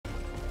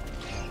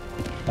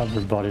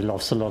Everybody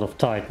loves a lot of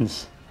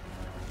Titans.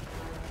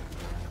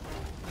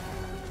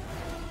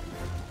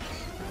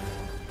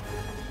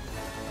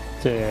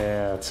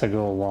 Yeah, it's a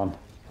good one.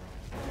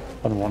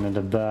 Got one in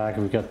the back,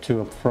 we got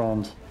two up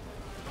front.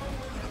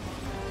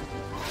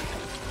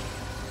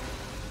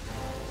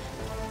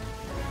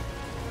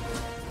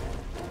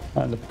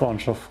 And a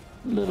bunch of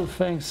little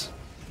things.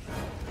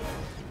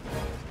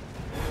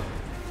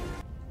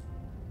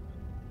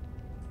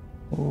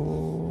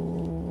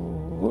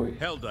 Oh,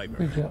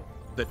 Helldiver,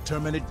 the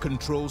Terminid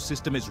Control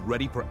System is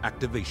ready for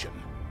activation.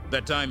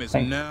 The time is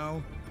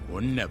now or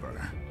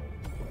never.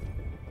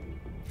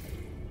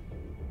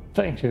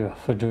 Thank you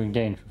for doing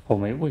the intro for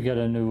me. We got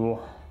a new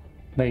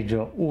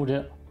major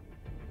order.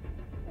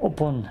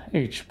 Upon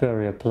each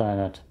barrier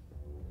planet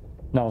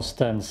now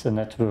stands a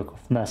network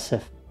of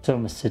massive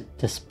thermicid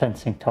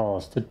dispensing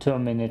towers. The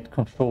Terminid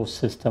Control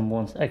System,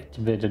 once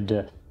activated,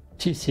 the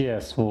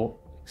TCS will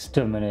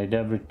exterminate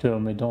every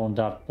Termid on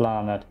that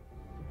planet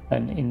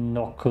and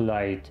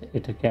inoculate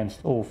it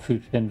against all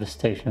future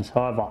infestations.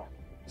 However,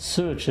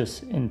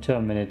 surges in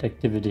Terminid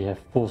activity have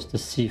forced the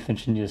Thief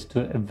engineers to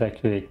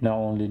evacuate. Now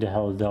only the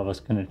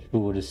Helldivers can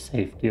ensure the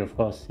safety of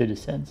our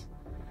citizens.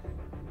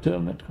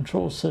 Terminid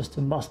Control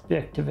System must be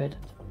activated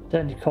at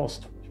any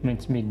cost, which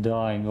means me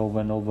dying over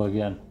and over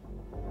again.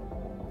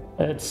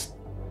 It's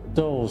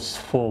those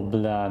 4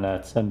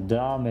 planets, and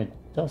damn it,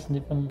 doesn't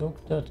even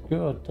look that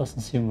good.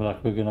 Doesn't seem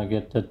like we're gonna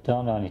get that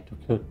done. I need to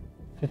kill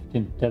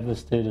 15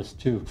 Devastators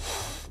too.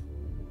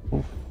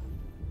 Oof.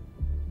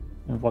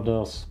 And what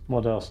else?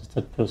 What else is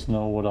that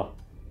personal order?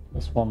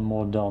 There's one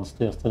more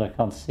downstairs that I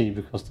can't see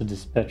because the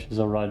dispatches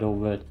are right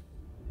over it.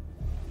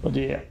 But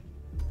yeah,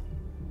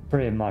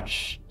 pretty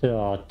much there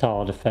are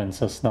tower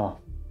defenses now.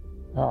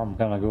 I'm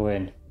gonna go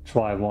in,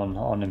 try one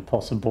on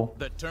impossible.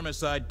 The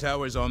Termicide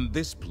towers on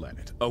this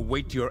planet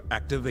await your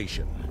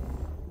activation.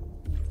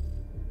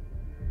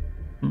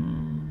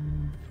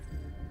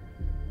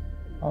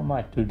 I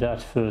might do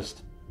that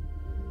first.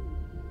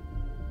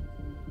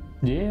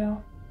 Yeah,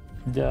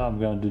 I'm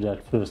gonna do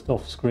that first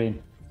off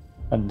screen,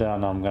 and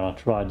then I'm gonna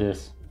try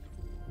this.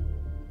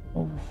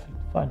 Oh,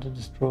 find and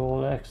destroy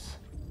all X.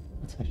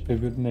 That's actually a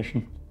good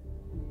mission.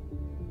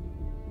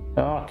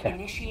 Okay.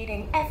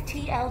 Initiating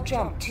FTL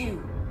jump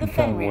to the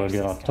Then we're Fenrir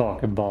gonna system.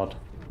 talk about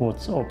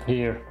what's up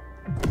here.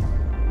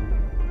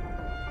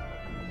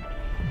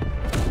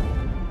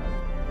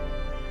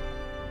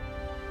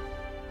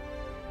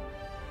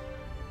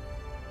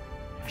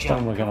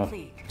 Then we're gonna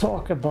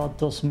talk about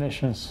those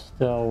missions.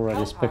 There are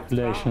already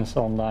speculations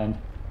online.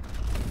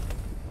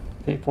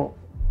 People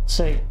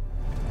say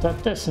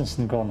that this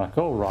isn't gonna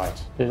go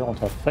right. They don't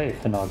have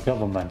faith in our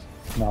government,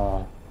 in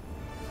our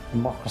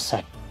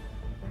democracy.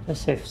 They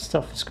say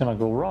stuff is gonna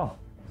go wrong.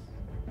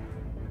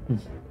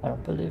 I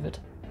don't believe it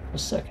for a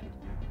second.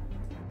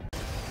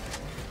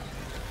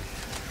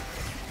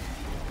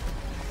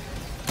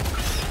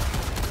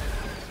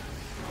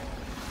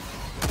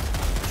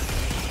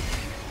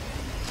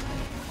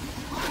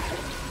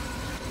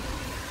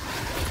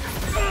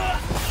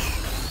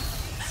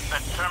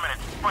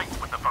 Fight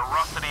with the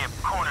ferocity of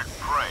cornered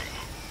prey.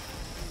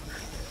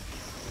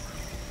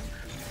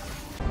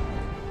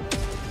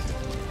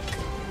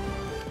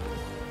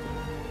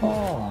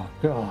 Oh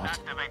god.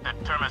 Activate the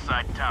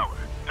Termicide tower,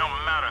 no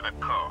matter the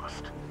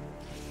cost.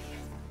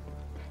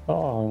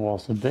 Oh, it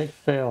was a big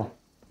fail.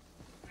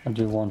 I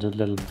do want a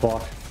little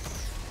bot.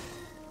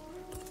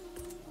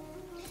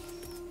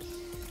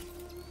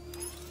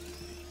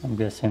 I'm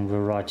guessing we're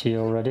right here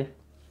already.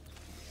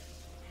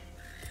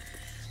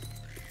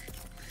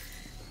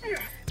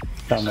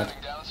 Damn it.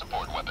 Down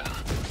support weapon.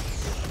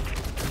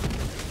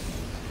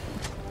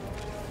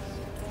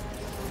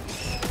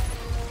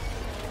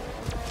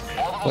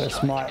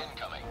 Where's my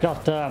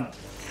goddamn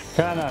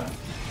cannon?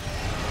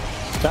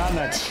 Damn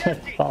it,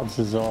 it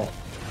bounces off.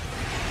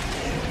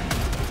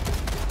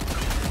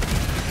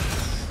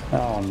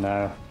 Oh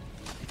no.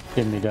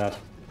 Give me that.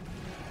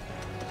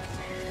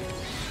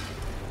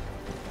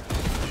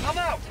 I'm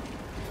out.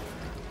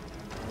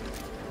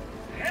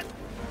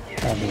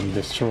 I didn't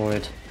destroy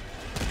it.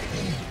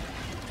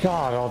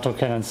 God,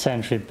 autocannon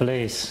sentry,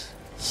 please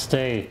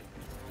stay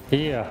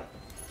here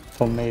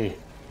for me.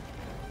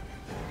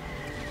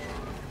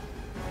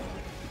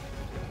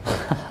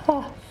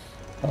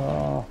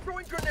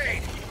 Throwing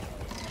grenade.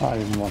 I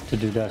didn't want to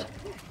do that.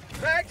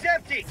 Bag's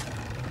empty.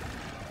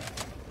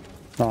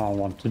 No, I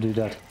want to do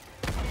that.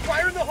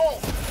 Fire in the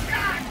hole.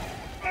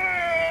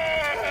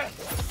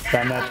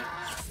 Damn it.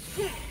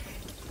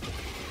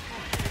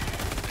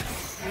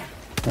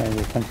 Maybe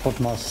we can put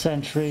my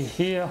sentry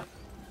here.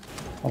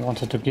 I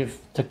wanted to give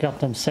the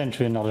goddamn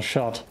sentry another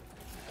shot.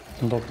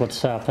 And look what's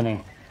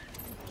happening.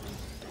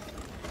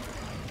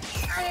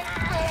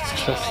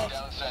 It's just...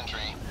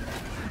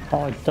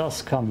 Oh, it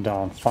does come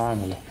down,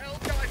 finally.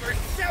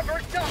 Helldivers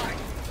never die.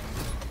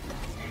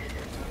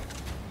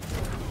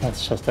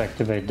 Let's just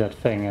activate that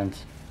thing and...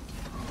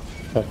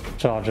 that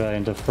charger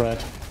into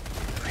threat.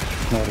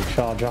 Not a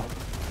charger.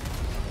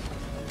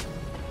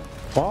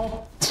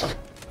 Well...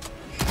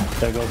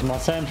 there goes my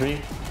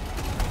sentry.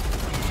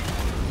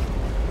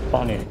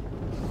 Funny.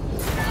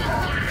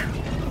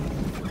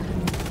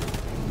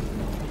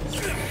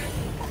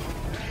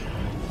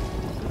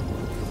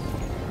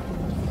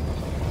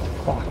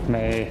 Fuck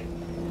me.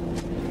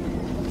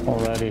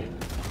 Already.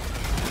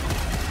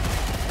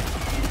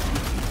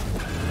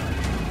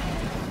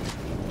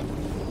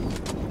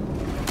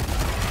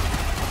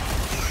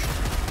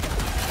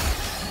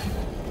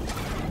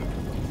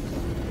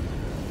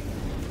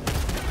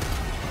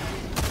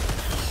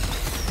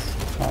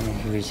 I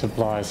need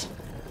resupplies.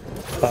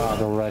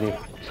 Bad already.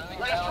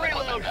 Last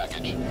reload.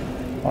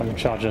 Oh, the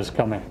charger is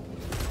coming.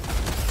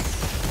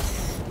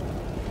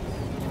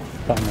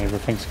 Damn,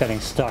 everything's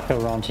getting stuck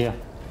around here.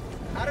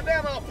 Out of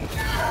ammo.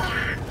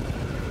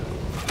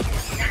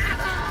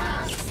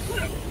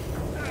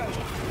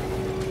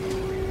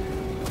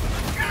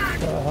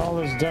 The hell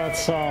is that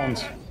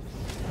sound?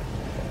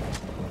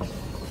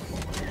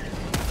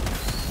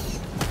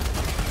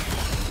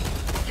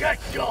 Get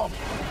some.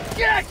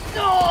 Get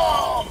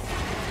some.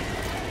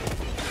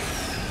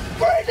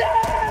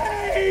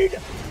 Grenade.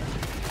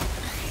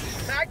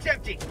 Mag's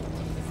empty.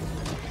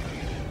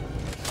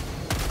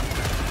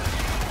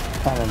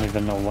 I don't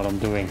even know what I'm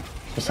doing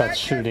besides Mag's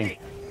shooting, empty.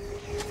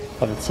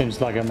 but it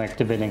seems like I'm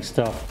activating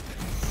stuff.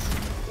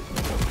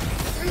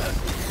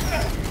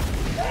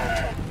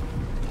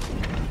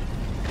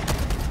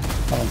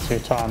 I don't see a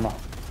timer.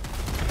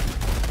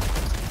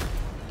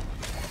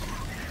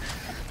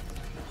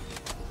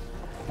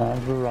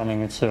 And we're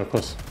running in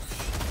circles.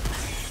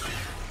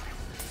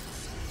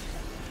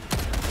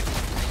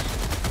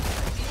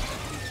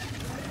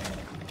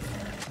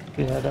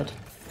 Beheaded.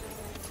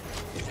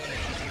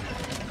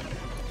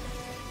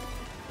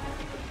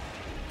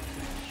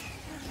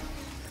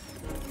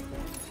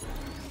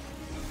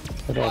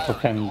 That auto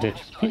cannon did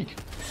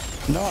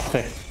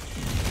nothing.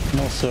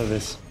 No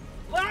service.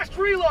 Last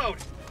reload.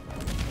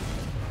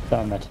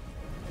 Damn it.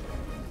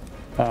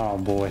 Oh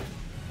boy.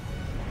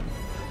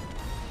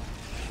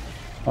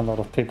 A lot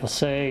of people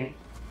saying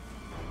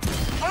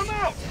I'm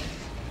out.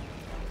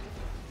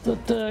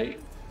 that they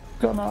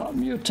gonna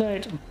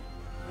mutate.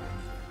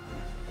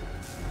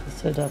 They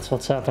say that's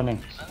what's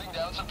happening. Sending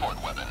down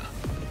support weapon.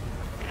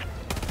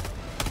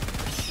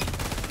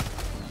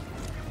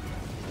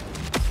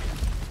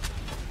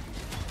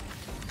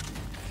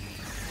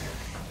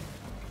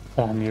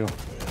 Damn you.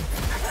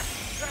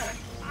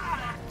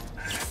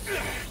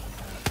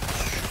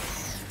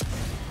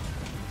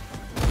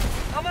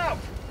 I'm out.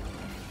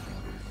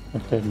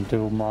 That didn't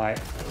do my...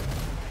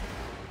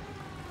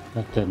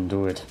 That didn't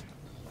do it.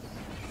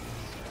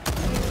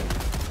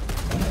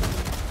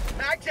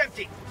 Mag's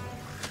empty.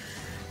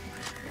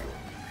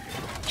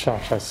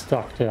 Charge, I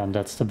stuck there and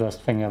that's the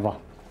best thing ever.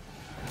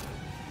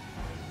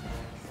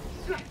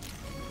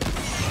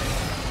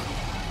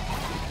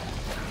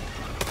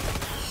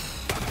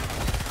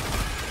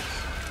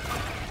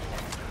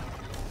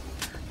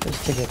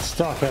 Just to get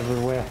stuck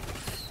everywhere.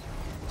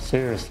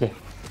 Seriously.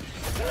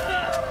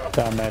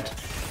 Damn it.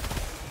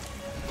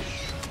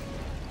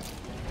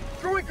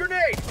 Throwing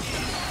grenade.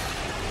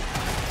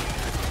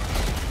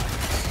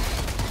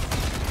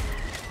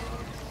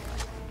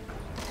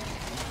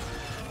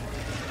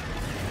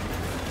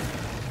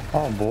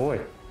 Oh boy.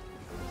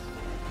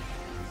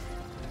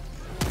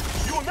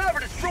 You will never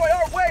destroy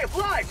our way of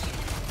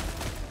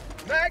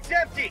life. Mag's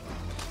empty.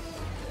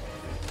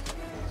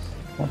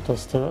 What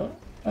does the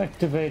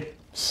activate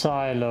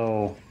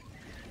silo?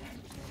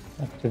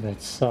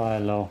 Activate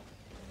silo.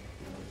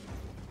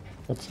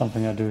 That's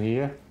something I do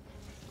here.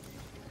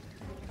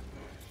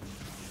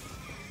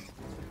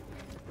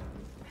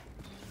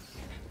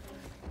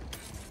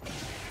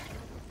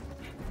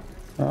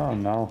 Oh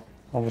no,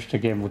 I wish the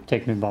game would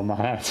take me by my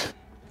hand. So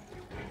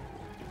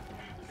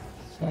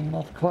I'm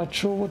not quite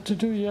sure what to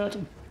do yet.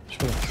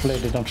 Should have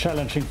played it on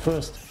challenging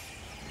first.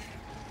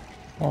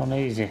 On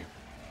easy.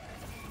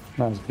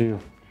 Nice view.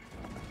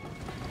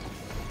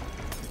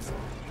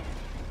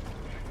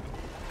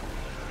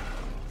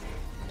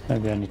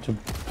 Maybe I need to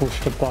push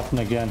the button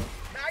again.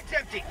 Mag's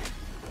empty.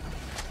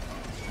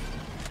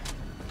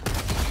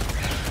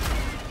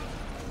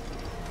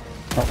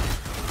 Oh.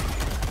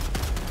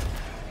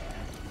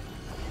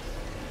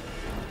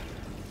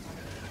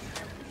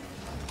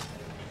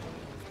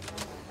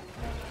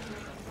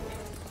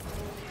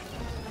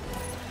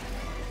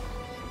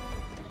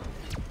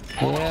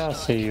 Yeah, I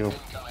see you.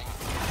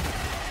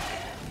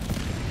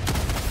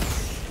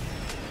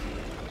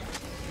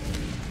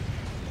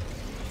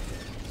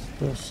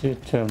 Still see a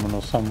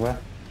terminal somewhere.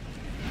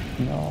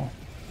 No.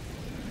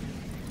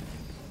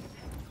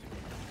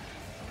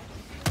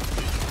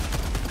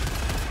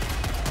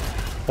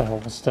 The hell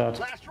was that?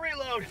 Last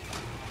reload.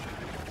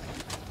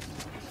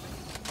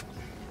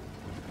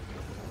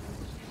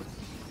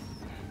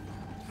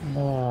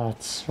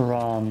 Let's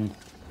run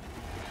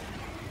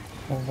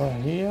over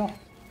here.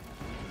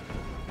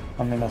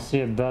 I mean, I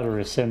see a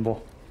battery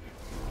symbol.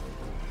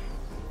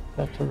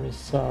 Battery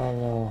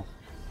silo.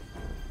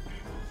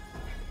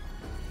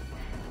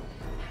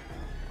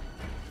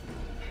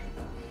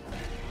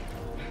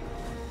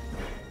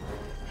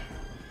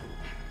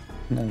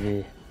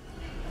 Maybe.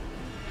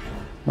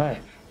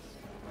 Right.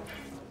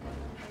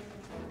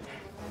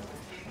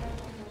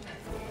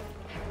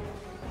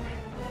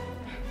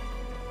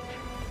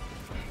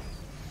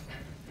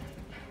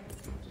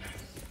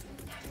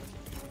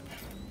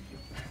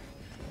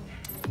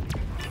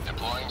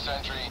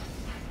 sentry.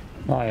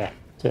 Oh yeah,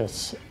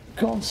 this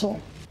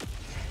console.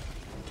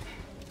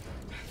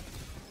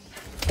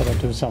 Better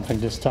do something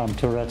this time,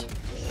 turret.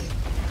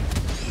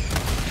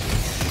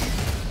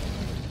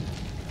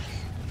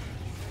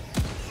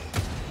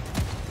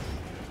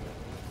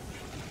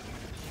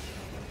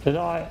 Did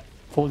I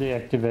fully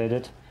activate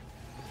it?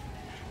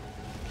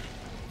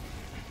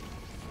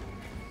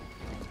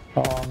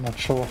 Oh, I'm not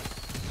sure.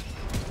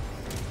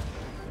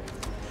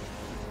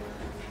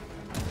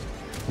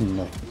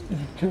 No,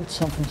 killed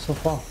something so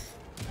far.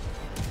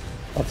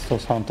 That's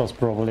those hunters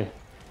probably.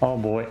 Oh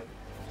boy.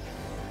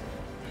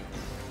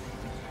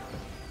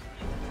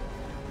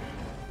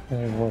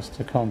 There was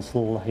the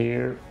console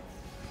here.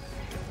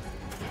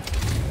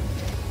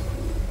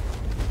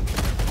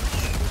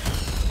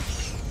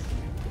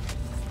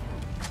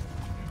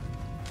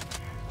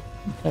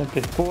 Hey,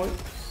 big boy.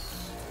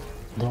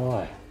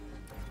 Die.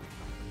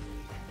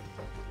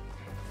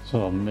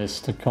 So I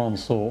missed the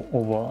console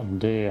over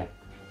there.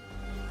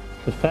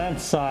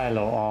 Defense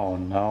silo. Oh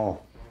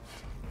no.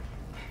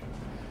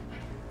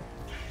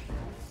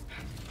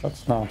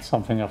 That's not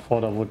something I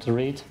thought I would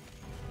read.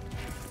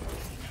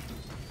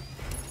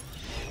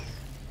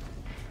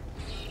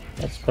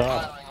 That's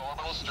bad. Firing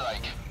orbital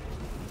strike.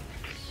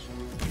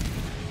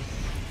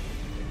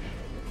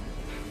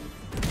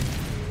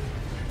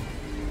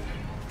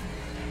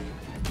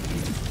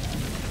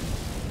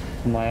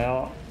 My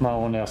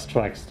own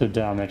airstrikes do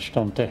damage,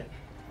 don't they?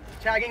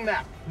 Tagging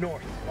map,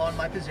 north, on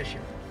my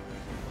position.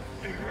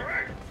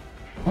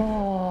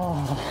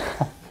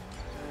 Oh.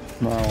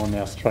 My own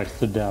airstrikes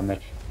do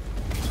damage.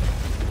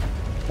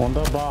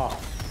 Wunderbar.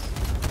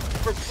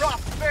 For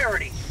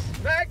prosperity!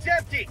 Mag's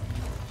empty!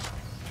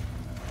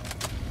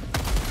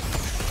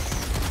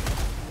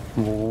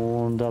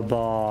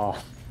 Wunderbar.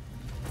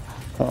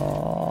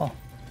 Oh.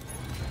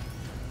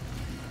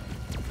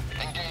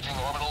 Engaging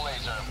orbital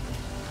laser.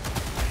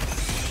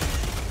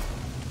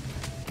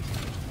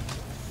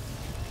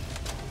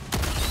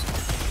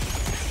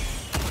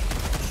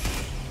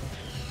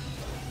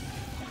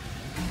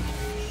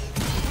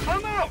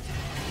 I'm out!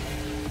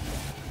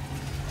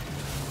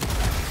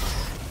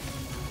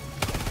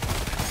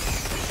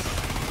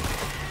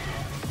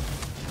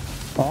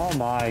 Oh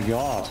my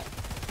god.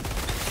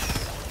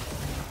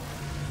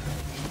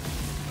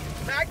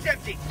 Mag's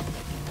empty!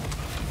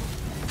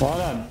 Well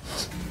done.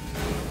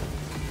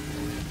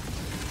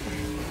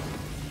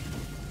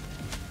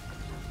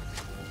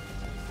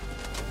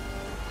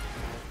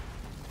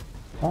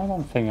 I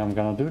don't think I'm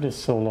gonna do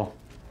this solo.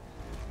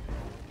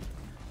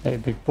 Hey,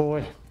 big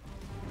boy.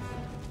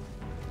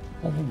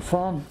 Having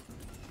fun?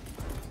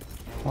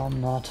 I'm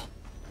not.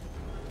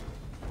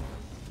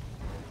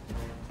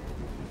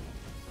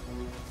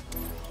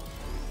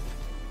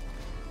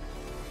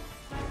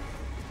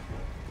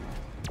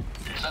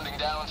 Sending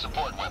down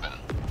support weapon.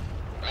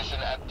 Mission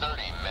at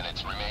 30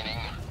 minutes remaining.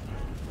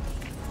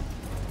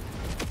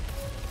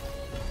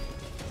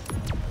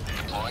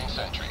 Deploying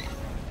sentry.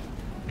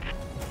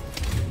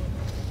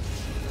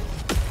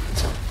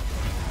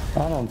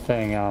 I don't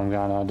think I'm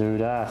gonna do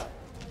that.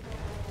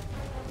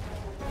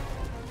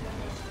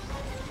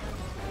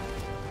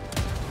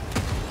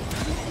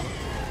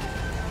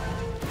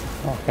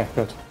 Okay,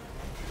 good.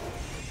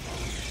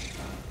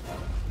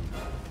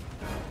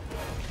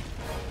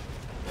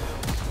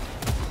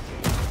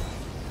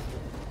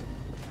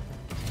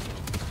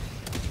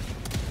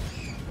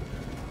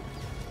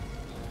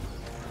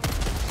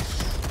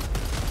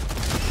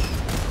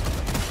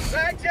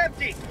 Mag's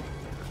empty!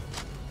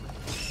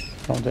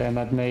 Don't aim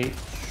at me.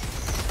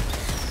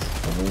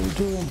 What are you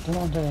doing?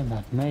 Don't aim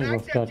at me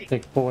with that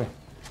big boy.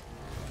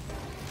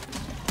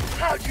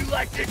 How'd you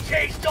like the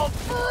taste of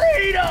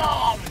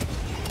freedom?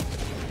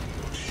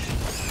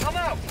 I'm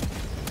out!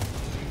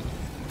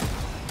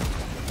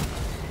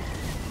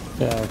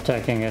 They're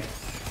attacking it.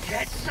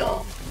 Get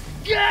some!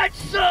 Get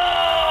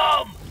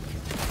some!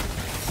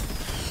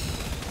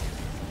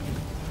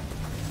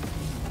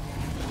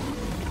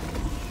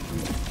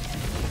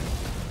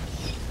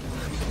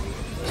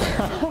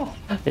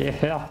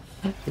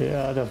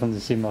 Yeah, I definitely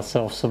see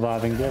myself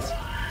surviving this.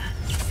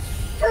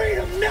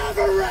 Freedom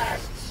never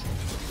rests!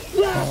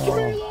 Last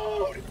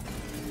reload!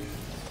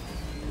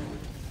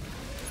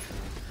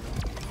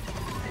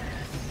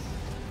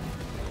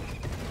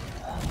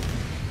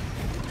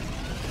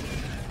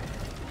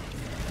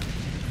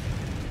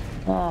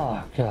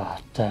 Oh,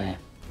 god damn.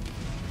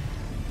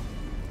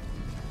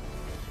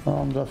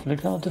 I'm definitely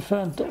gonna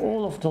defend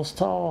all of those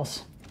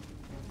towers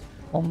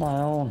on my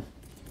own.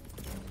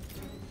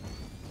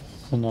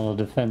 It's another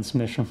defense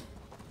mission.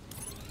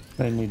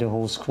 We need a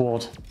whole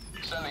squad.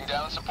 Sending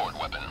down support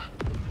weapon.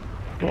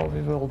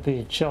 Probably will be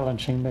a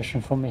challenging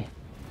mission for me.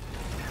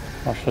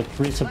 I should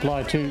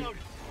resupply too.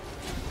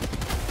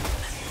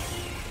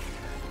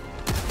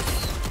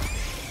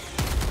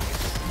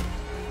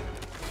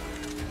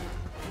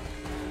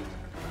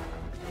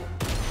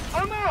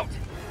 I'm out!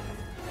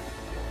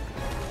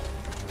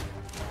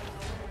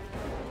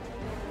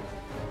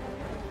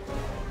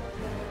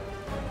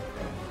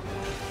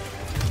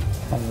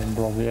 I will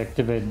probably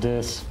activate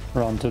this,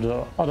 run to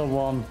the other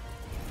one,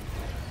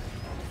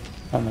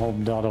 And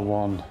hope the other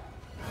one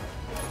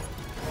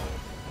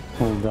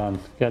will then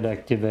get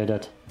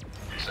activated.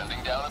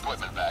 Sending down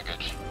equipment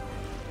package.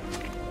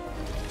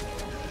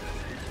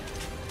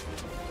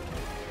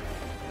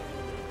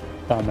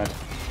 Damn it.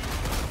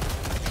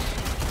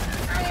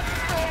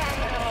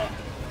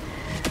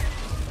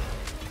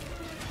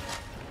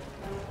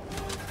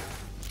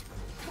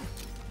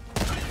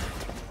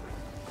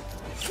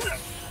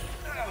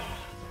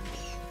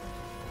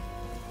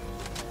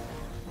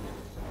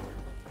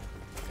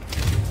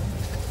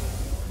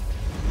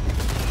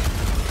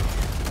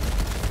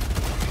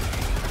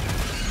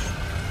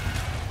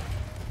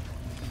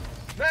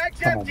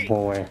 Mag's Oh empty.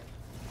 boy.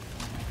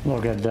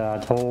 Look at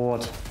that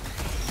horde.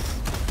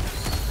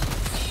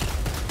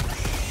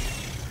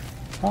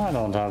 I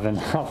don't have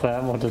enough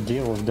ammo to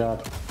deal with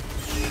that.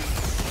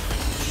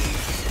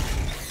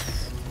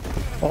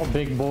 Oh,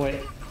 big boy.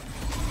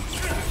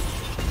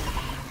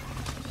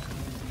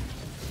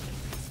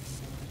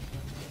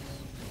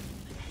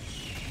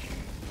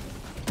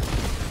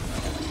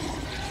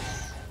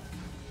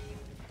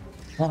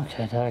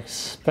 Okay, the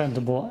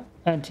expendable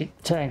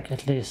anti-tank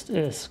at least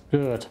is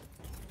good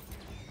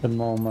at the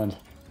moment.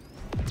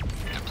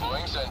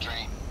 Deploying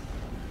sentry.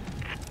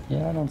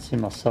 Yeah, I don't see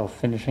myself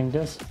finishing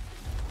this.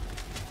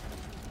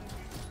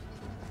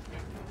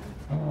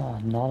 Oh,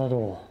 not at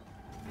all.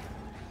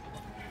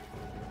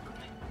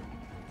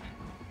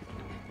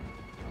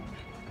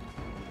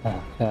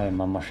 Okay,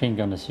 my machine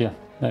gun is here.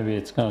 Maybe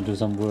it's gonna do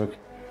some work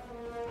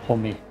for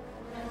me.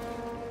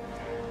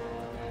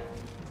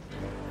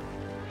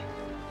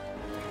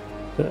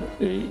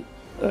 The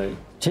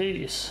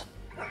EATs.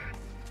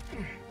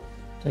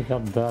 They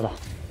got better.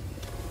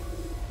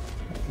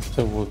 I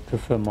still would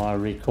prefer my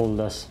recoil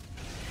less.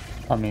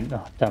 I mean,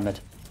 oh, damn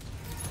it.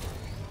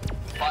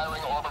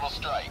 Firing orbital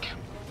strike.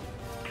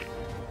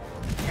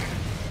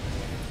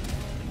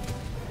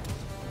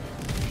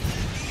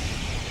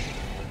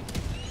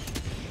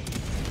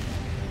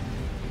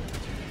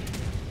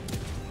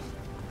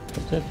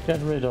 Did it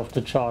get rid of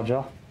the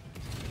charger?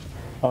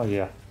 Oh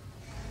yeah.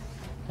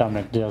 Damn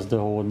it, there's the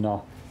horde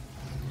now.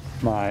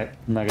 My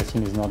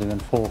magazine is not even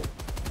full.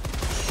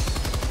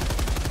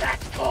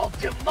 That's called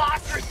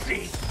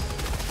democracy.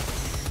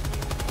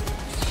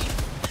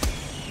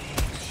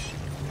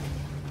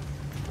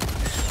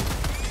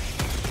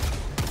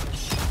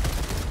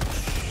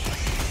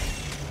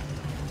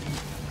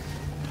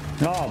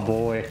 Oh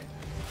boy.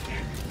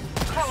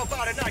 How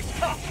about a nice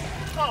cup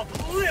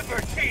of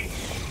liberty?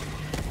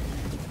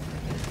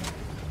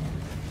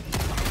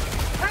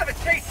 Have a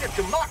taste of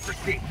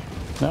democracy.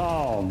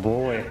 Oh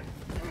boy.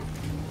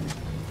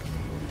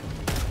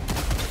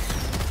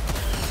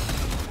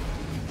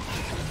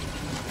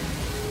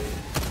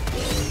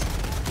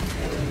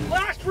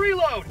 Last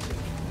reload.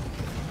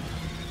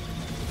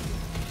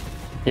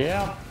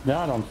 Yeah,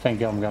 I don't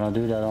think I'm gonna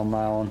do that on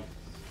my own.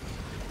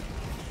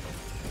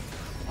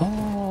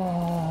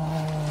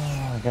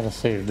 Oh, I gotta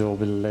save the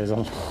orbital laser.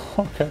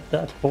 Look at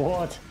that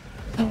horde.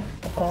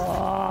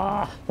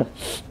 Ah.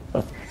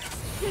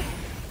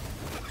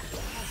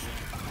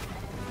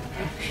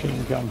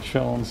 Machine gun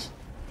Jones.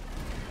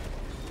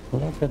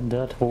 Look at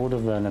that horde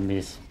of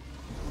enemies.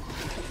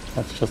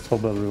 Let's just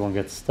hope everyone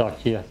gets stuck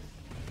here.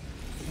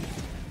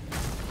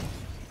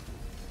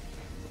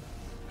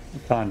 I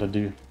kinda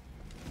do.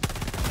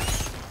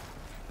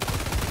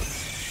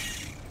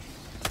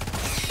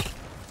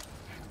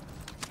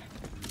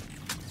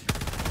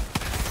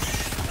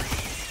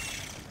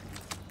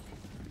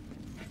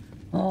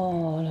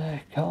 Oh,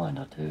 they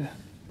kinda do.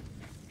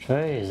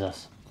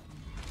 Jesus.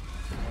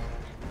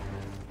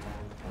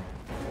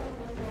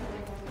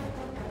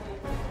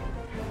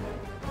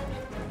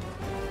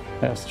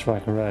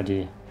 Airstrike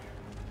ready.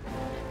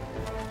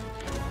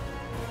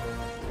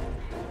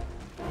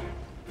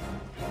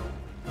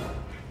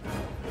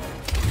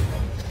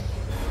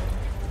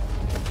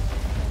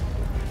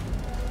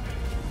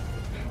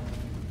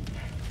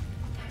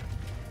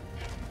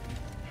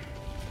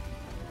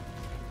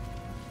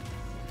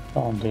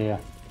 Oh dear.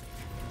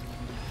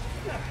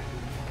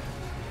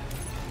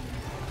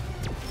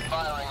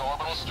 Firing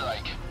orbital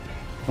strike.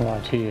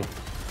 Right here.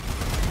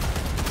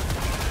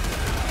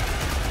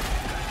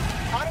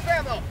 Out of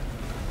ammo.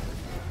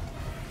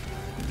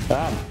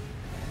 Damn.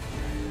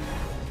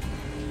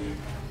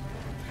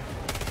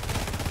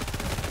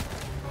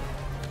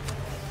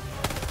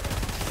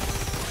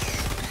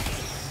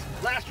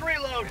 Last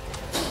reload.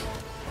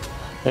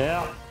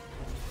 Yeah.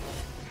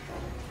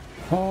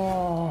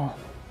 Oh.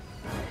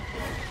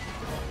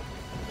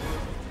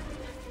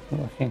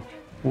 Working.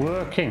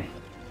 Working.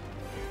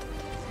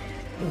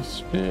 The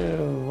spear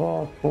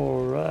up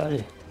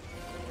already.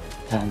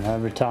 And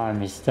every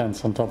time he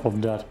stands on top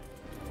of that.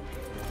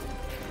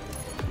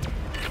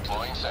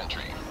 Deploying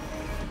sentry.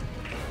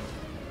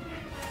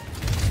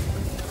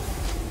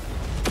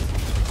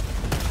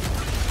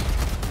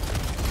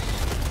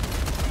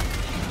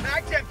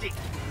 Mag's empty.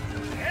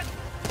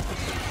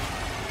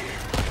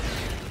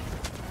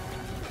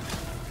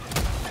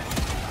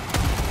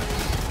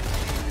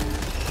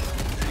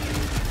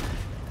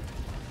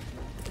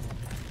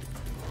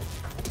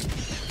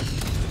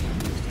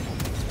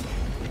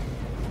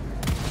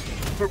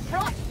 for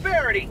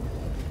prosperity!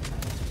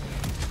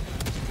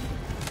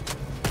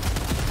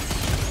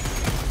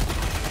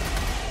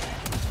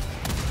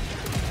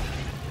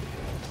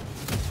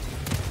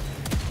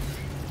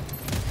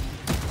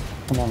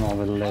 Come on now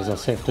with the laser,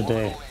 save the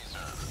day.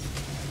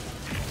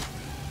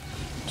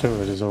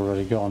 Turret is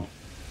already gone.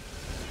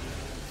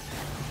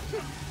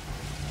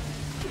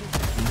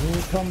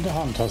 Here come the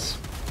hunters.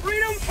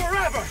 Freedom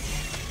forever!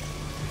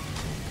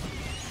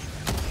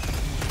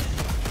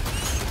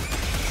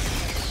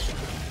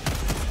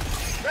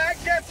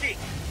 Bag's empty!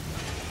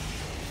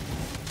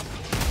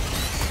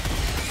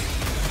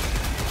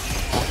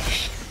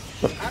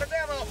 Out of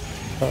ammo!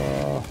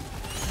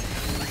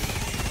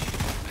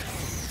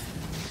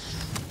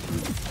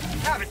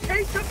 Have a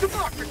taste of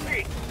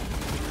democracy!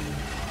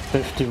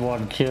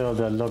 51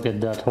 killed, and look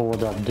at that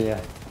horde up there.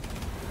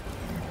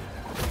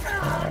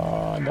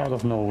 And out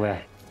of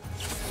nowhere.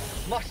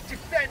 Must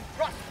defend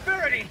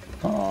prosperity!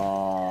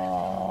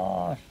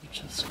 Oh,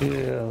 just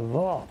give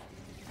up.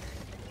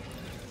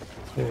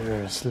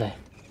 Seriously.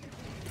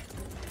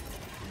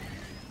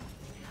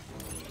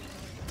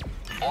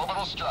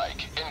 Orbital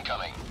strike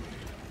incoming.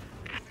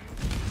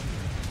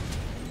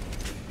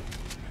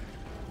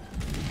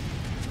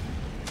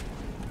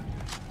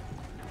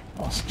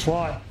 Let's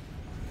try.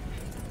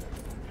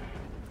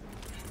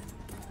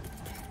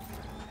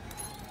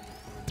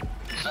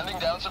 Sending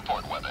down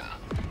support weapon.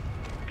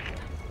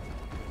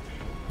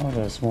 Oh,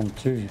 there's one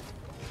too.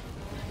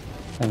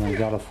 And we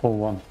got a full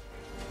one.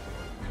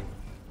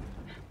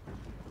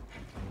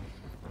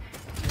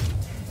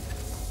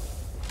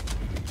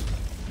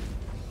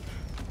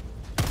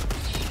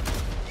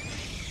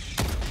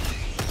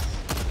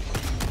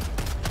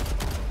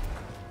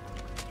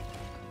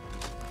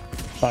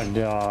 Like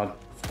there are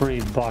 3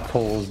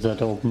 buckholes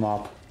that open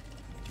up.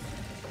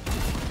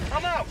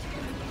 I'm out!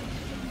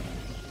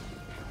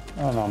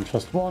 And I'm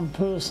just one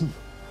person.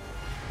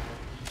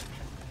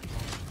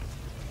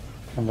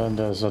 And then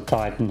there's a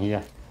Titan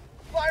here.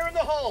 Fire in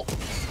the hole!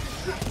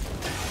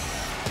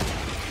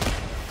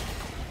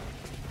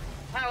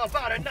 How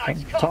about a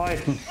nice cup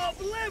Titan.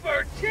 of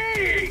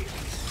liberty?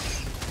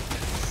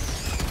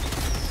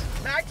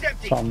 Mag's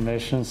empty! Some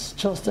missions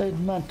just ain't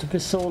meant to be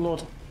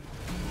soloed.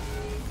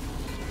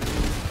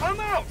 I'm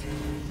out!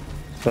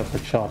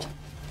 Perfect shot.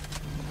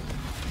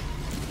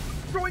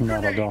 Throwing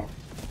Never grenade! go.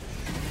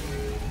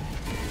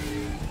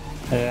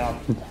 Yeah.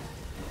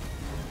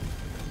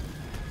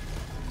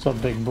 It's a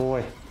big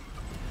boy.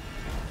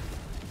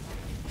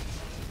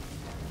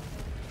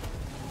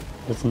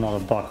 There's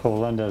another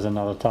buckhole, and there's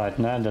another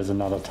Titan, and there's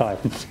another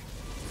Titan.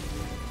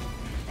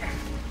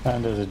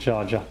 And there's a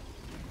Charger.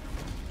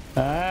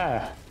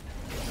 Ah!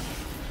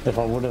 If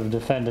I would have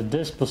defended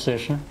this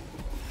position,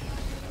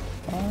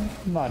 I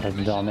might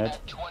have done it.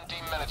 20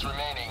 minutes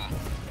remaining.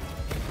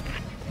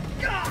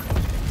 Ah!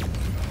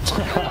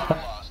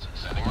 Lost.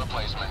 Sending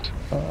replacement.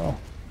 Oh.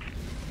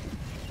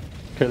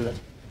 Kill it.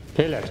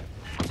 Kill it.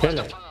 Kill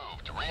it.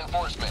 Approved.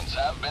 Reinforcements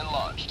have been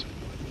launched.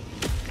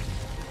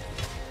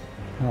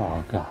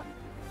 Oh god.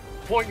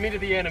 Point me to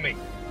the enemy.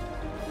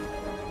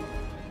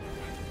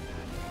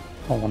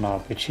 I want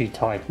RPG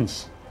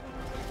Titans.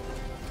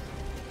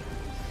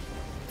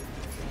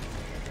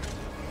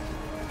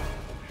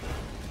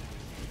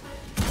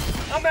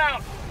 I'm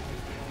out!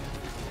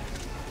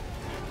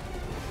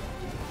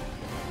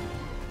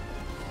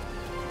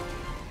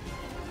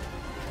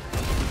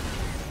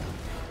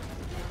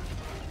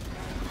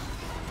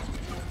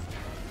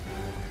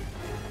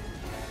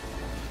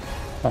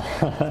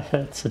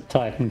 It's a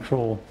Titan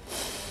crawl.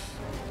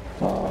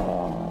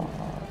 Oh.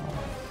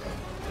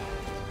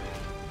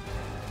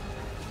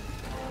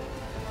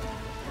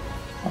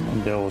 I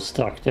mean, they're all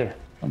stuck there.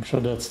 I'm sure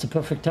that's the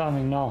perfect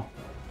timing now.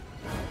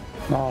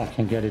 Now I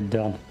can get it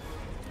done.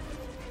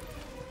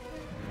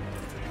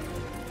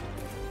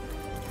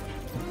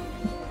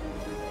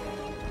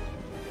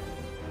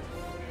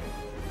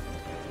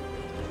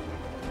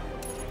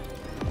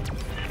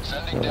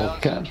 Sending They're all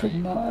down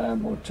camping my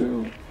ammo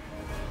too.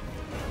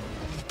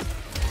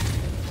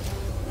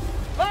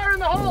 Fire in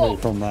the hole! Away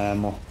from my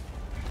ammo.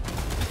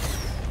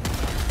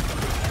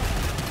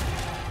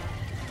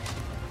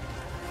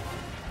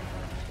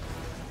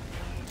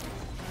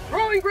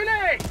 Throwing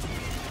grenade!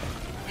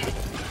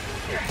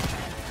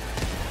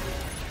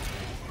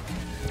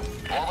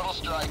 orbital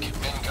strike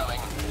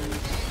incoming.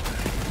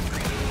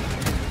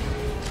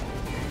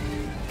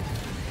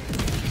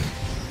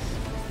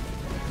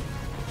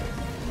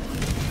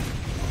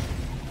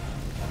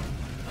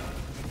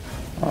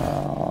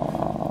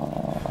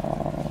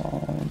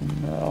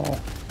 No.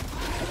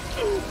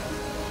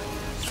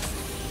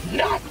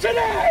 Not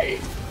today!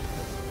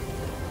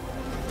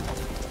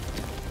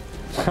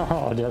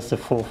 Oh, there's the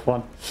 4th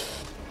one.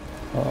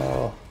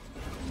 Oh.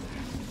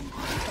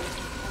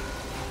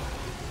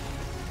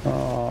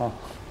 Oh.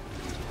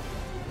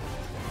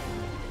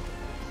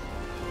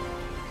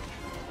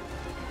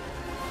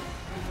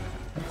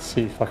 Let's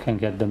see if I can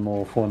get them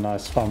all for a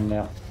nice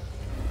thumbnail.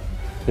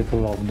 People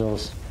love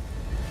those.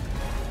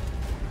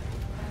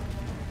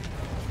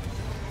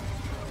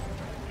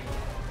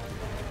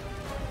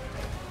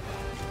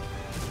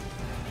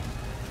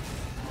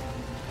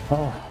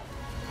 Oh.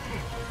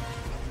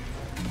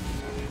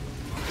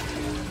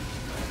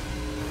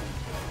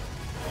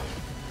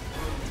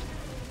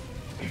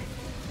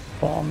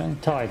 Farming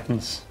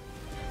Titans.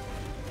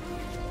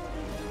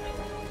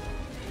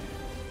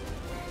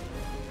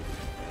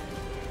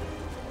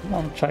 Come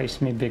on,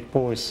 chase me, big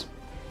boys.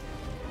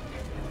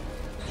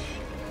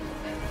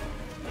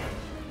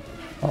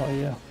 Oh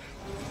yeah.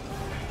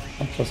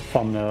 I'm just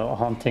fun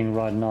hunting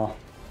right now.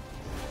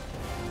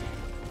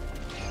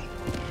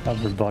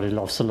 Everybody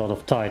loves a lot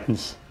of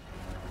Titans.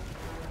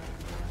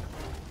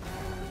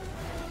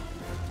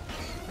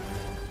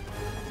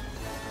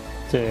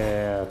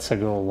 That's a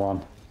good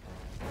one.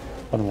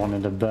 Got one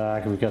in the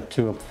back, we got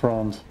two up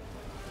front.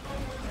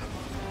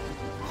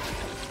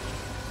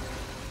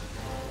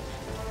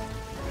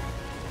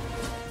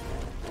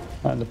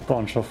 And a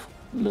bunch of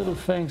little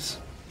things.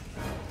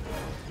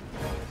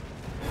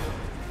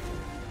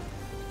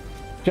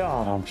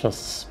 God, I'm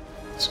just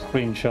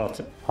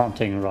screenshot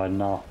hunting right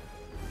now.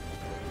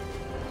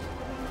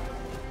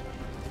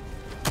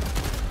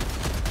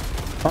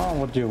 Oh,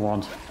 what do you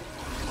want?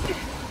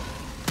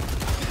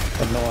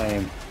 But no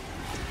aim.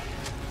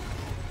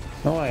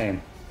 No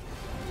aim.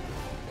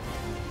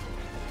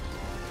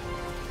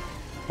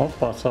 Oh,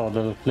 I saw a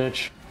little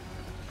glitch.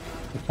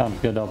 You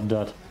can't get up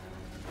that.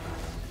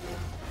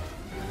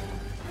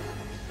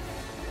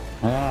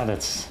 Ah,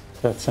 that's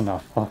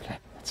enough. Okay,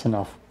 that's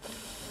enough.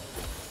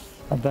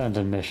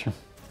 Abandon mission.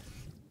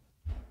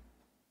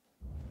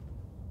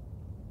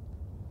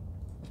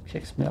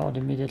 Kicks me out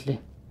immediately.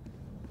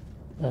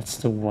 That's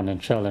the one in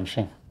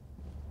challenging.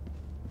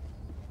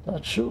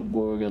 That should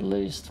work at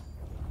least.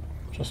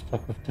 Just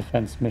like with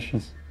defense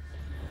missions.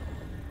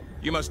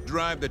 You must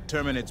drive the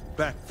Terminids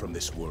back from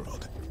this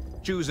world.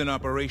 Choose an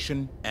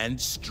operation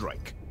and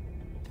strike.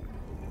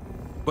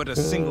 But a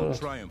single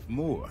triumph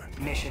more.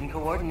 Mission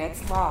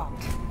coordinates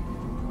locked.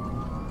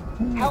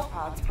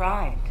 Hellpods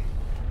primed.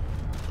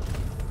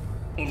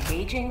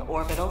 Engaging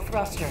orbital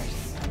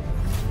thrusters.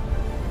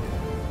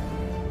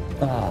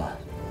 Ah.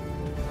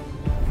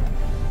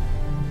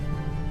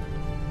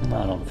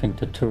 I don't think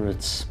the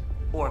turrets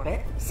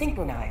Orbit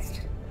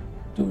synchronized.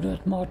 do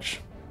that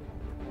much.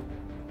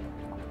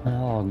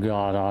 Oh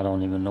god, I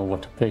don't even know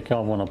what to pick. I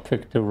want to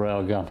pick the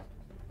railgun.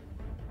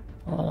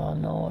 Oh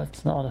no,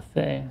 it's not a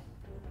thing.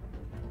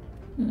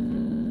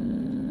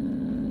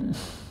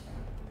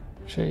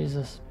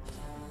 Jesus.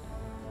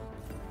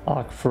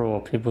 Arc thrower,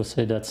 people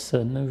say that's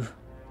the new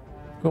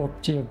god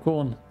tier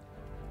gun.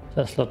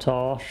 Tesla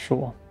Tower,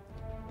 sure.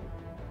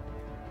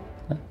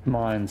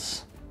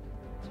 Mine's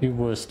the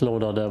worst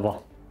loadout ever.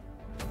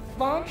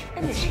 Launch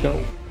Let's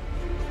initiated.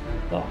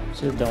 go. Oh,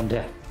 sit down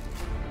there.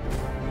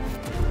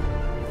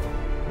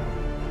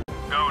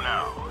 Go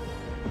now,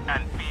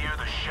 and fear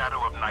the shadow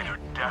of neither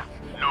death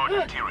nor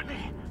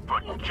tyranny,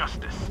 but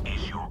justice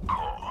is your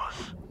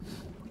cause.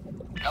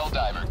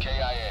 Helldiver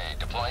KIA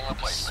deploying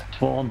replacement.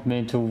 Spawned me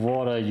into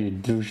water, you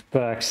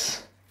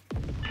douchebags.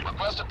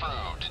 Request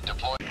approved.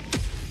 Deploy.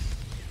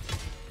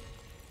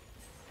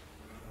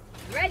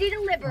 Ready to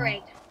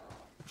liberate.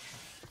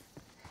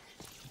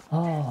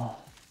 Ah.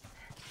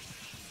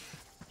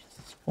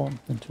 Just spawned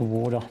into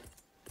water.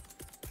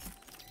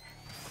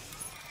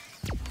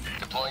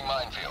 Deploying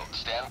minefield.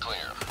 Stand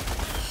clear.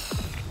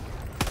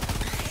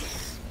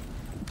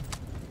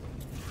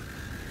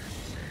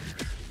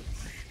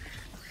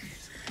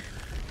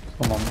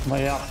 Come on,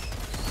 way up.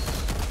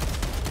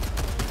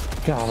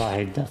 God, I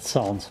hate that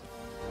sound.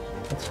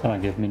 That's gonna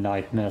give me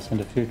nightmares in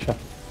the future.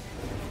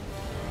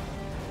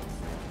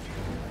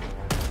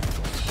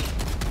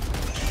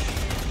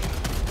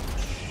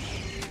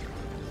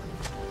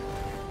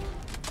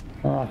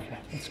 Okay,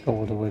 let's go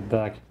all the way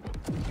back.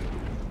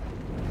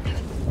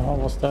 How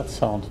was that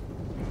sound?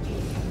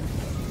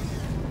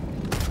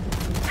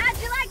 How'd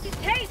you like to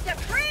taste of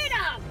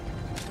freedom?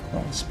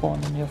 Don't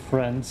spawn in your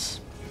friends.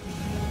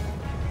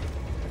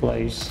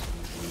 Place.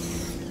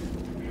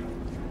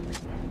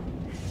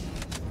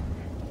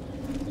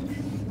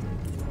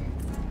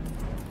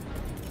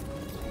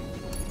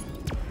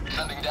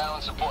 Sending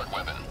down support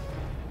weapon.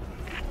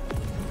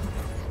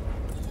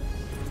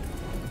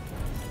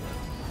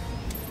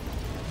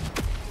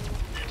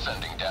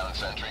 Sending down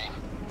sentry.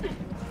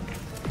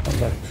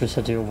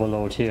 Electricity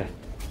overload here.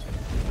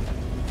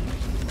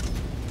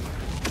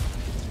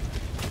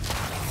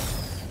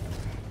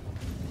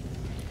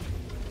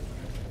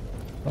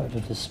 Where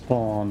did it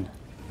spawn?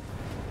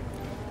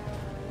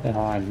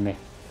 Behind me.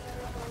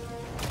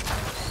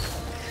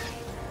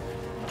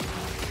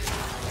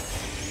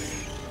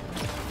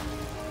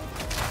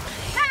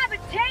 Have a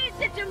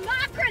taste of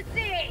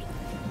democracy!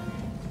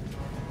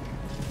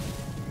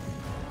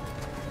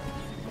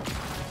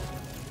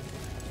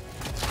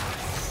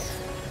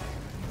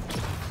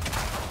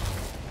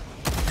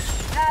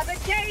 Have a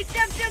taste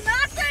of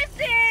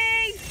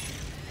democracy!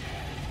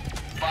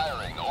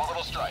 Firing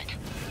orbital strike.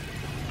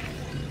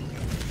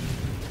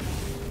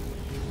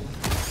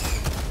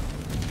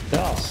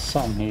 There's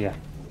some here.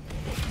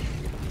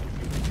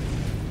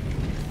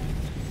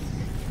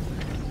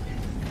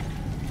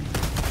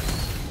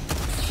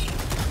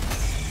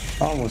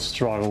 I will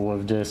struggle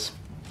with this.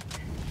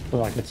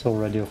 Like it's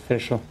already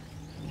official.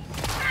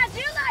 I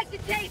do like to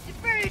taste the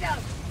burrito.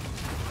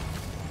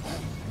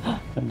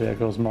 And there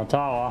goes my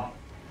tower.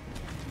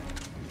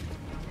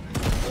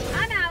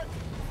 I'm out.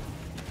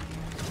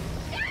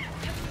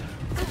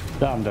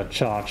 Damn that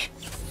charge.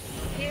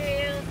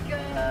 Feels good.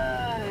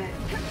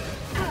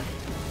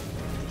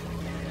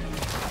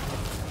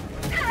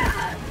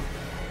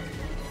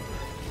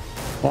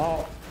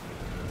 Wow.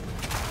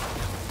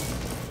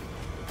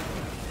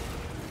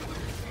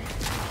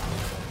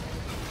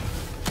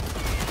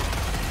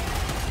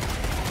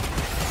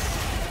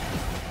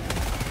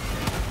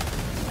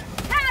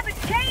 Have a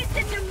taste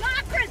of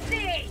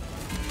democracy.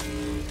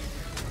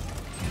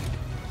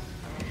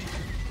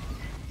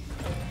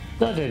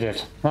 That did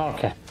it.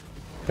 Okay.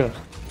 Good.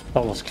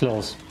 That was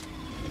close.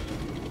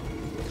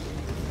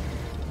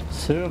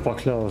 Super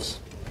close.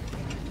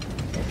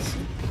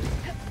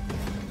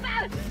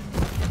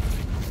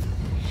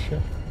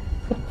 Shit.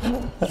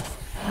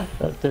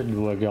 That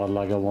didn't work out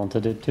like I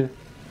wanted it to.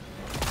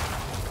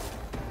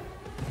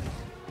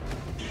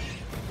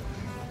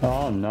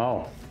 Oh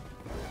no.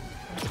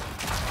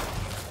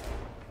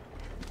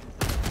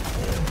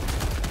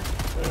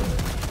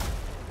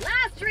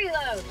 Last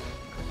reload.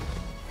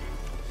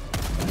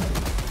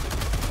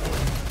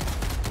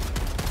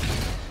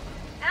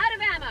 Out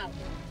of ammo.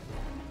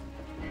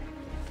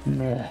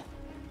 Meh.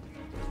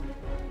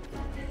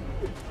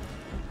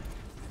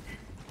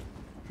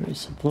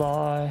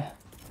 Resupply.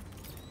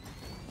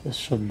 This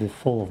should be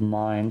full of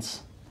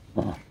mines.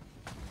 Oh.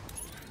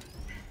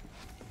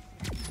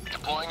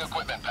 Deploying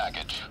equipment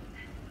package.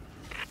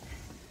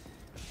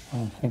 I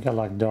don't think I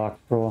like Dark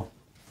Pro.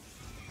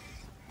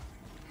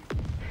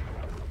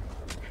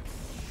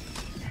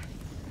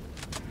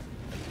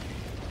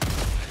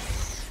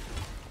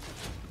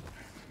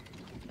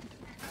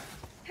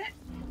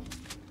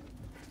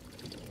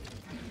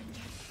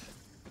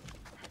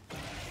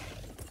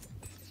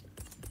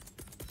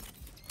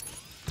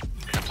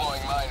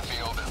 Deploying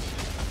minefield.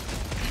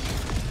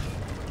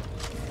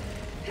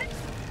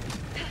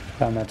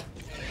 Damn it.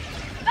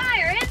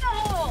 Fire in the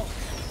hole.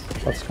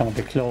 That's gonna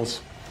be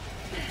close.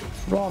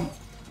 Run!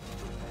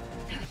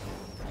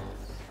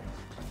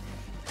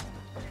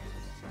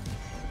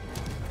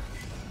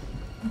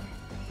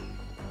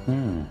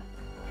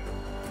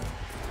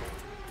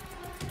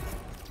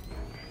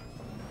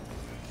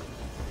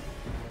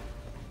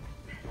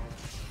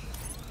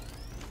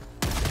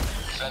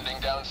 Sending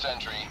down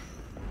sentry.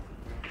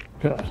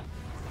 Good.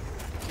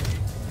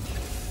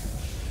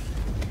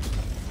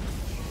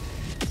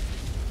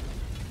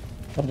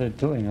 What are they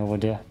doing over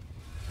there?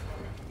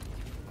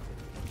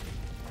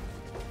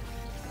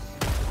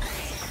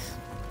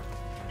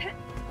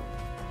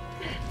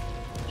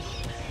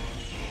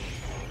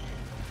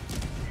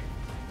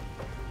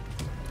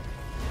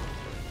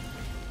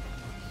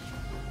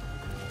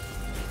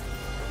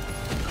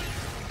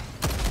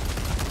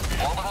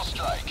 Orbital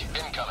strike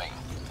incoming.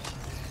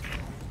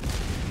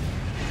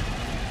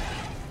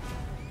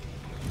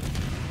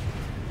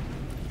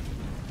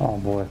 Oh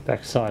boy,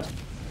 backside.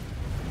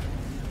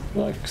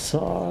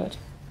 Backside.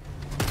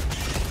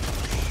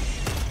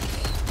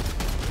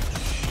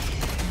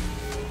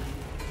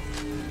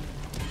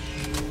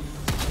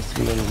 Just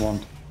a little one.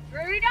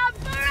 Freedom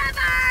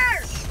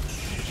forever.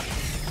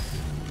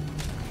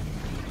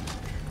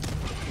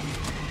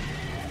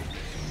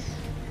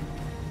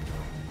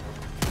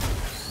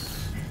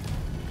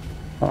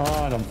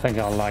 Oh, I don't think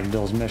I like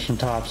those mission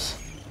types,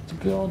 to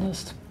be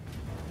honest.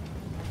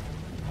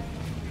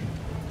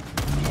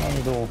 Not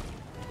at all.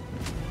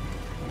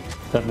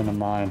 Step in a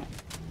mine.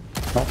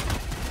 Nope.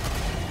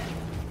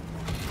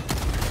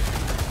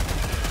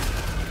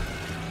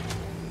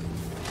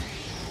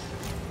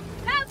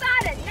 How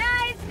about a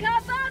nice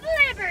cup of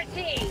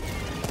liberty?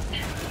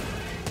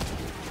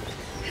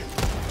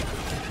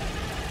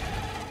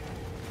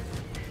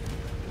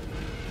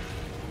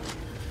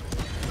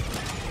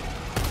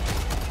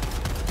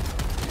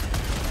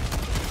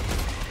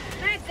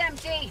 That's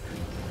empty.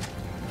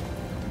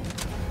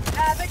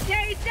 Have a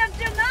taste of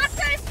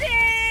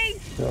democracy!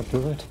 Did I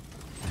do it?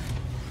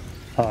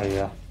 Oh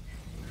yeah.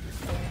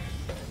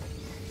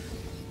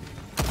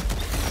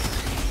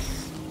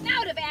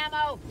 Out of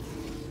ammo!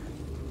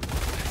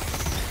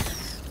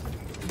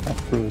 I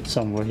threw it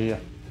somewhere here.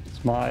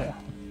 It's my...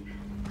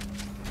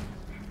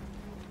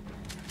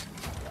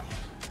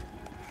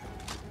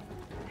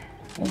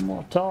 One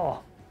more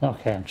tower.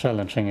 Okay, I'm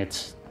challenging.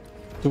 It's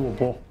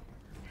doable.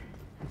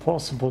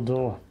 Possible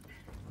though.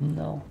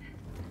 No.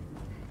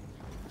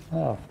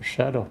 Ah, for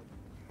shadow.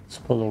 It's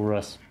below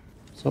rest.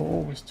 So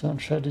always turn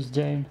shadows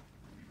down.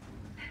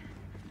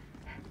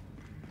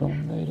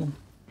 Don't need them.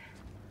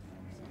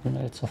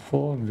 Grenades are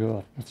full.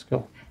 Good. Let's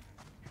go.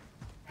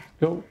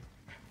 Go.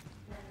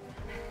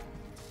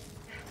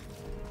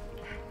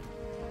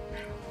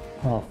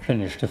 I've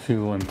finished a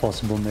few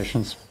impossible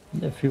missions.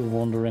 If you're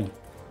wondering.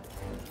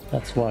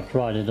 That's why I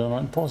tried it on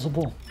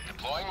impossible.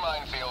 Deploying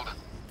minefield.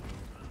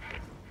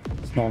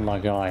 It's not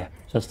like I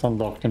just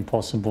unlocked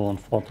impossible and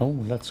thought, oh,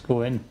 let's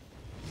go in.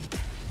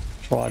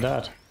 Try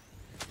that.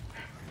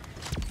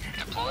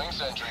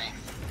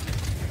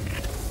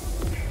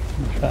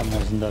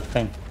 Ammo's in that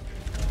thing.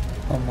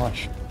 How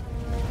much?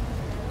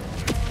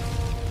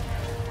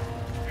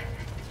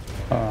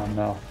 Oh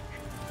no.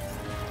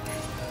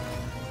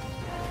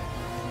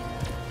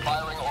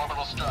 Firing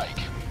orbital strike.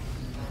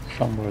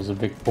 Somewhere's a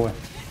big boy.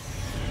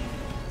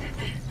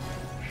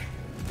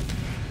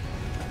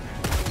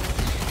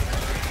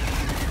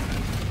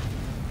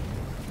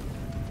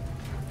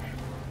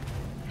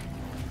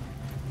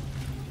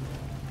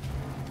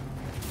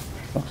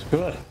 Looks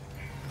good.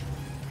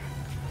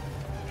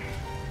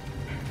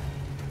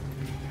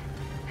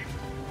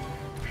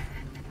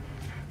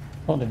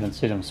 Don't even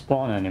see them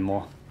spawn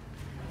anymore.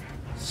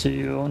 See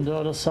you on the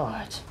other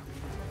side.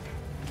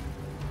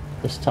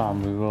 This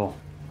time we will.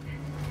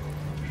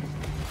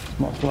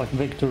 Smells like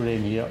victory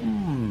in here.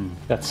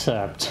 Got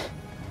sapped.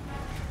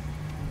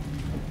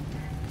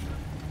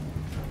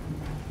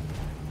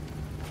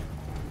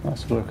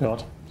 Nice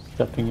workout.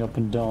 Stepping up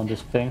and down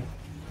this thing.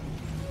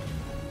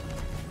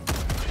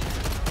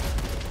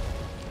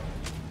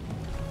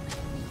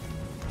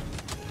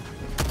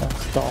 That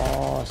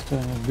star is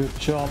doing a good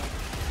job.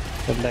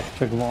 The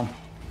electric one.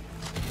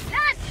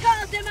 That's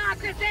called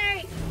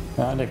democracy!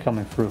 Ah, they're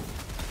coming through.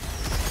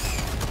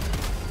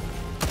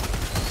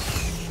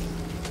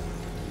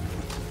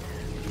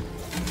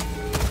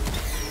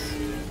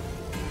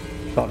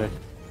 Got it.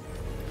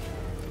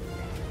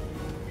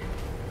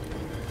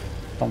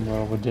 Somewhere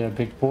over there,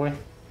 big boy.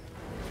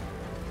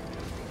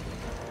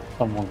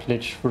 Someone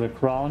glitched through the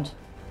ground.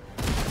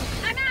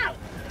 I'm out!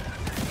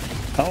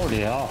 Holy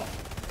hell.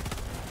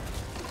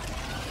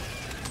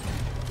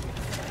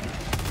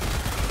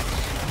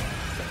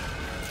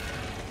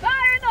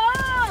 Fire in the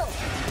hole!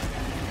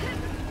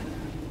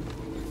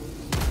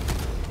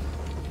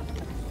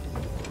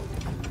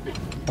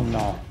 Oh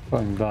no,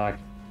 going back.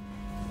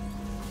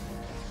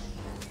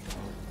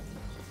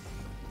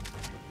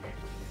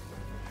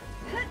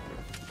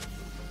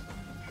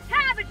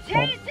 Have a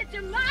taste of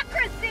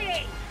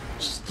democracy!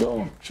 Just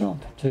don't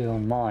jump into your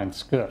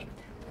minds, good.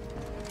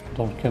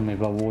 Don't kill me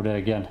by water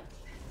again.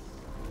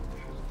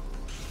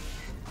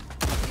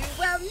 You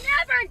will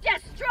never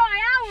destroy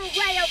our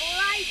way of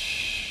life!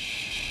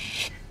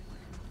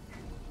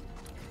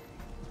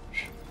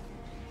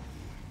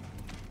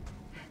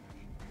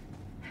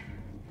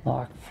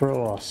 Mark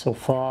thrower so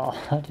far.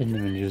 I didn't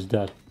even use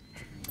that.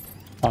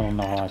 I don't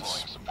know how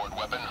it's Support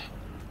weapon.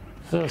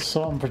 feels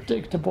so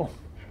unpredictable.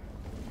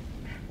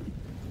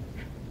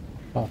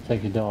 I'll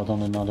take it out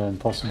on another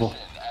impossible.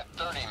 At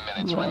 30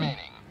 minutes remaining.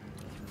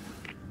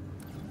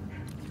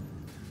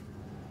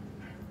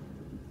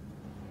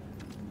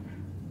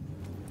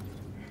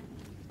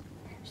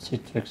 See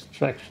to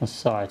extraction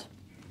site.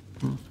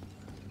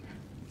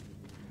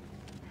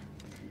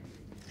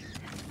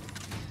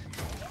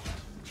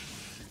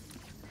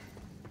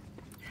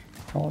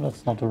 Oh,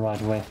 that's not the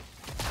right way.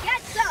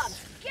 Get some!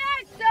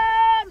 Get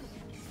some!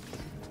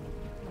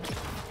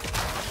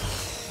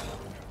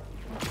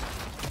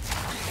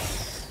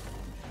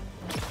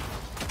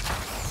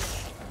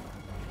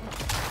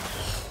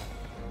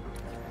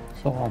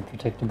 So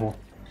unpredictable.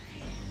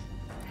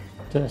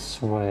 This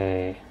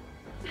way.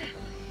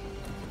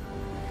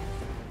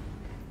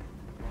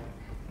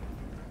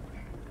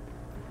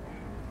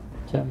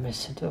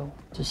 Terminid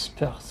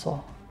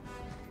Disperser.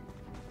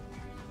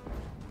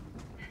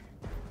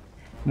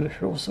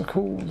 Visuals are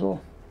cool though.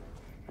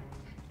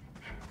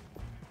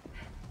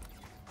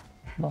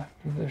 Like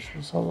the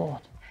visuals a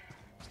lot.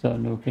 Is there a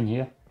nuke in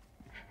here?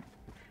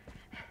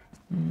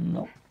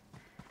 No.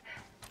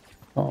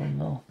 Oh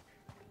no.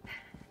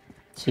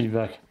 See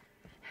back.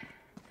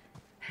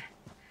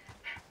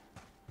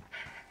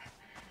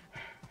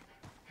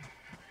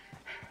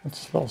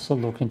 Let's also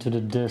look into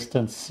the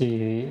distance,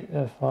 see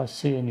if I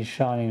see any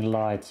shining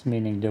lights,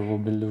 meaning there will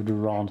be loot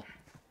around.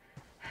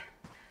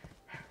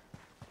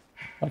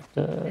 Like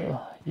the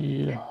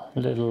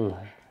little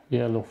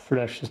yellow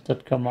flashes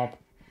that come up.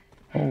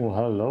 Oh,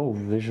 hello,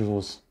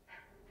 visuals.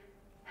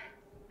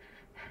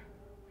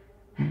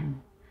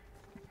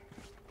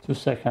 2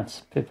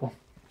 seconds, people.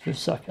 2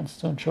 seconds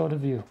to enjoy the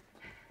view.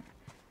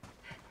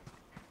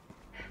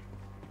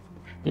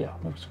 Yeah,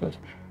 looks good.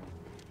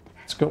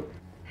 Let's go.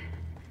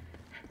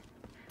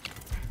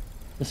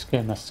 This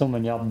game has so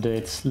many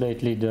updates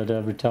lately that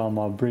every time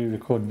I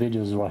re-record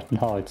videos right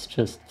now, it's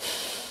just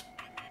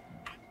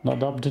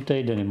not up to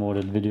date anymore,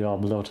 that video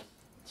upload.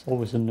 It's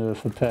always a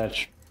nerve, a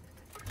patch,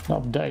 an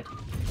update.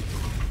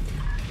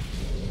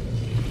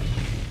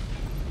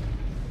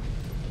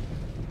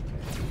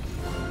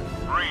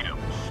 Freedom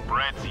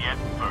spreads yet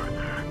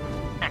further.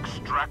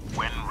 Extract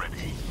when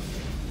ready.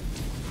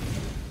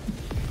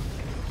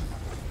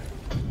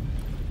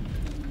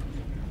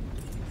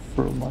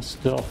 Throw my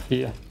stuff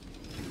here.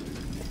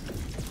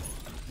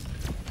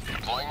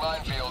 Deploying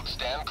minefield.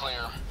 Stand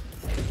clear.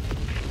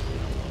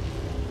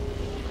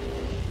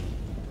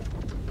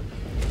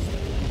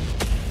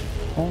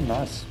 Oh,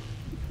 nice.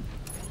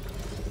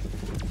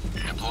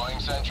 Deploying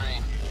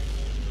sentry.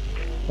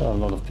 There are a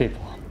lot of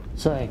people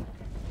saying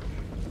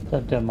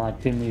that there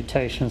might be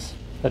mutations,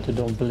 but they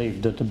don't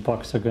believe that the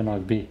bugs are gonna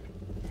be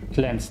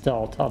cleansed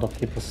out other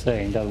people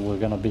saying that we're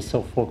gonna be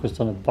so focused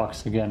on the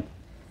bugs again.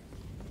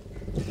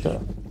 But the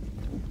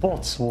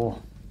bots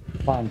will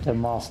find their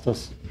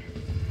masters.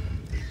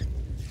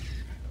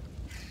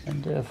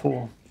 And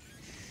therefore,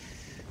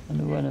 a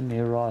new enemy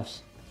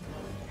arrives.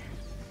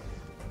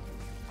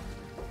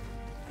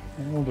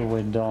 All the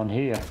way down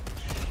here.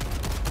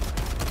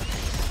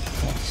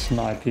 I'll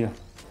snipe you.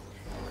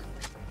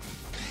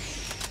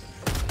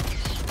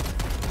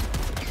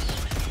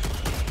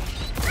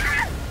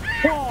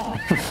 Oh!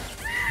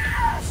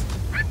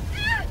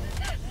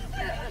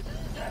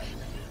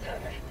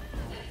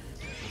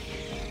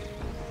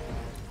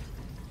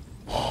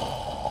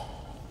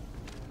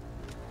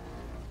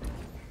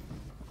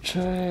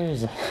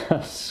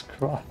 Jesus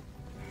Christ.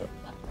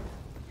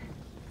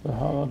 The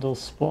hell are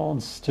those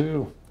spawns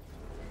too?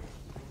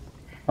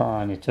 Oh,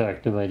 I need to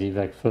activate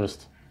evac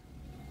first.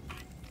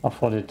 I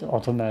thought it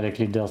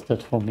automatically does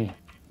that for me.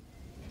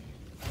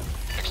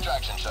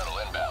 Extraction shuttle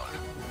inbound.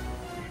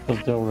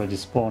 Because they're already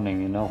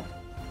spawning, you know.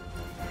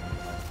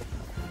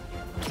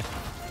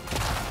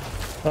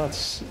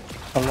 That's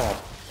a lot.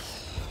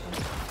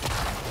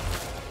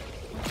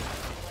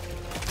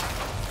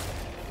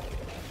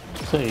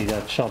 See,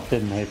 that shot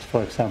didn't hit,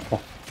 for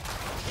example.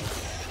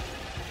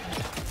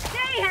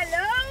 Say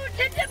hello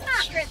to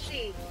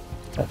democracy!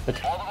 That's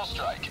it. Orbital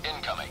strike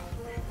incoming.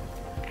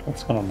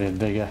 That's gonna be a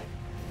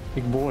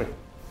big boy.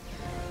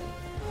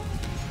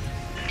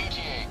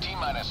 ETA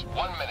T-minus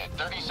 1 minute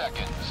 30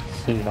 seconds.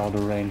 See how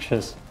the range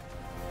is.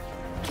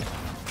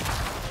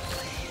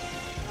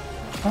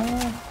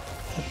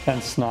 It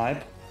can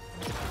snipe.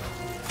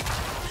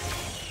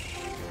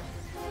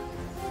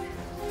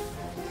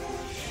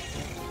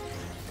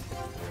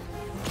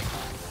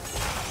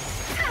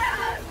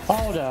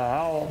 How the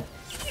hell?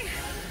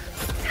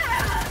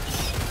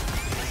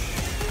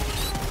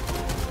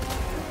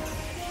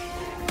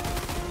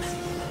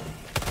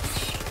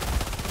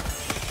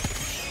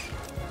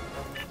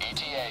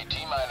 ETA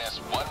T-minus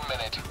 1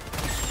 minute.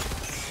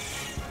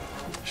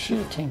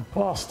 Shooting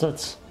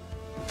bastards.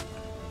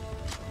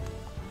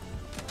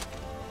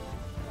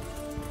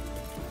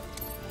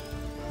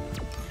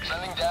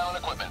 Sending down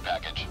equipment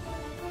package.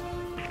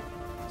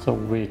 So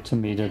weird to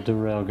me that the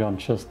railgun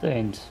just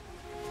ain't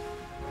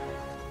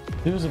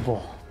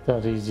usable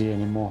that easy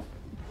anymore.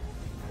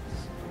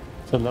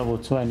 It's a level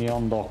 20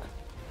 unlock.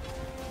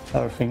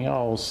 Everything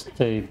else,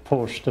 they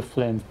push the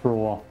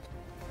flamethrower,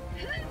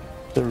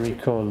 the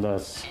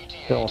recoilless,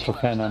 the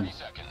autocannon.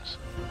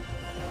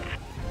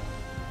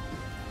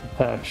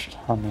 Patched,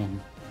 I mean,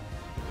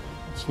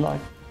 it's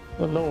like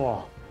the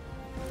lower.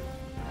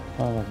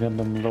 I'll get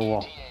them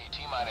lower.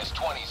 T-minus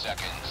 20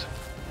 seconds.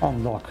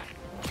 Unlock.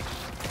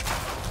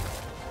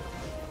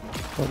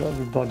 But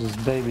everybody's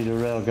baby, the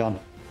railgun.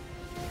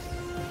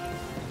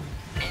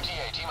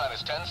 ETA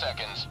T-minus 10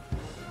 seconds.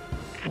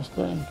 Just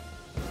ain't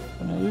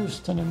gonna use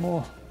it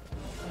anymore.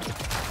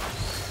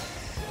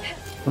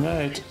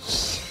 Grenade.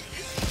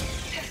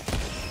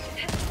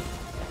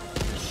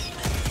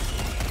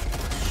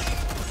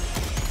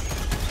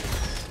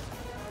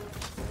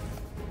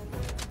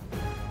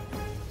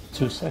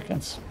 2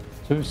 seconds.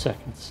 2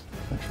 seconds.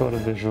 Control the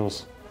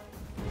visuals.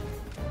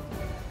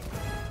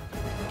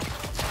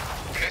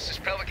 This is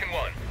Pelican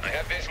 1. I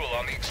have visual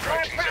on the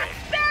extraction For zone.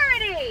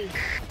 prosperity!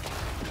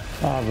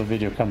 I have a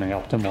video coming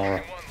up tomorrow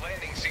Pelican 1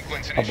 landing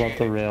sequence about the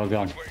initiated.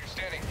 railgun. Watch where you're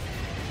standing.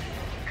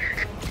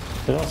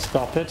 Did I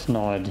stop it?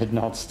 No, I did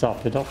not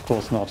stop it. Of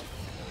course not.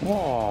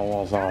 What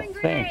was I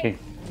thinking?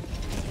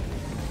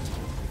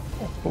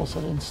 Of course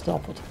I didn't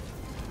stop it.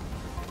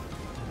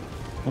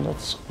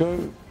 Let's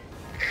go.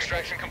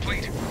 Extraction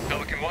complete.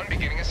 Pelican 1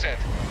 beginning ascent.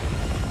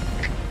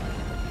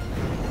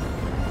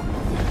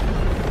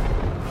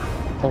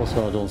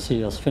 Also, I don't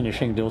see us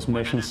finishing those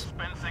missions.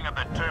 Dispensing of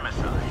the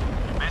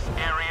termicide. This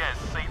area is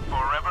safe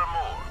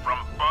forevermore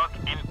from bug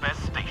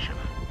infestation.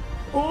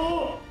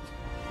 Oh!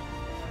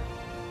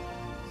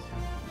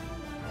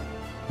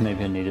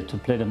 Maybe I needed to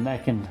play the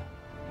mech and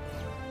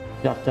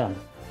goddamn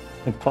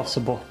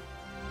impossible.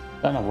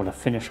 Then I would have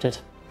finished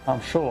it,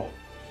 I'm sure.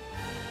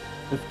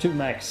 With 2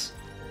 mechs.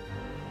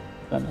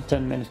 Then a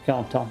 10-minute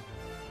countdown.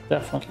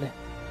 Definitely.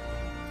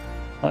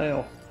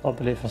 Oh, I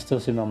believe I still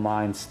see my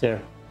mines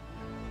there.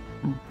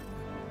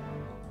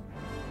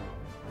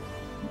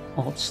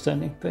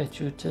 Outstanding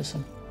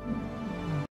patriotism.